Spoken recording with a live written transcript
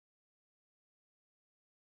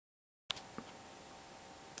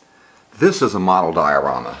This is a model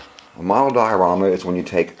diorama. A model diorama is when you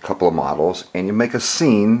take a couple of models and you make a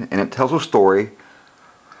scene and it tells a story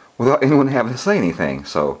without anyone having to say anything.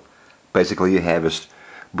 So basically you have this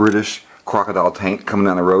British crocodile tank coming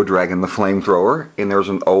down the road dragging the flamethrower, and there's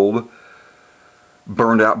an old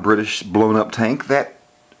burned out British blown up tank that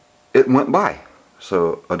it went by.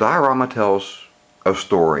 So a diorama tells a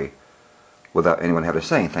story without anyone having to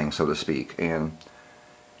say anything, so to speak. And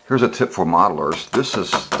here's a tip for modelers. This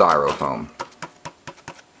is styrofoam.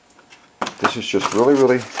 This is just really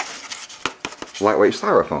lightweight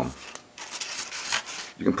styrofoam.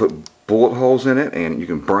 You can put bullet holes in it and you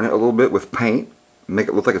can burn it a little bit with paint, make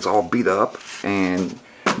it look like it's all beat up, and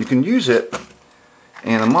you can use it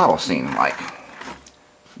in a model scene like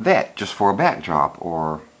that, just for a backdrop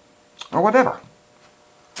or whatever.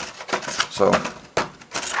 So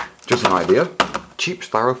just an idea: cheap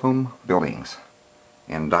styrofoam buildings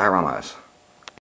and dioramas.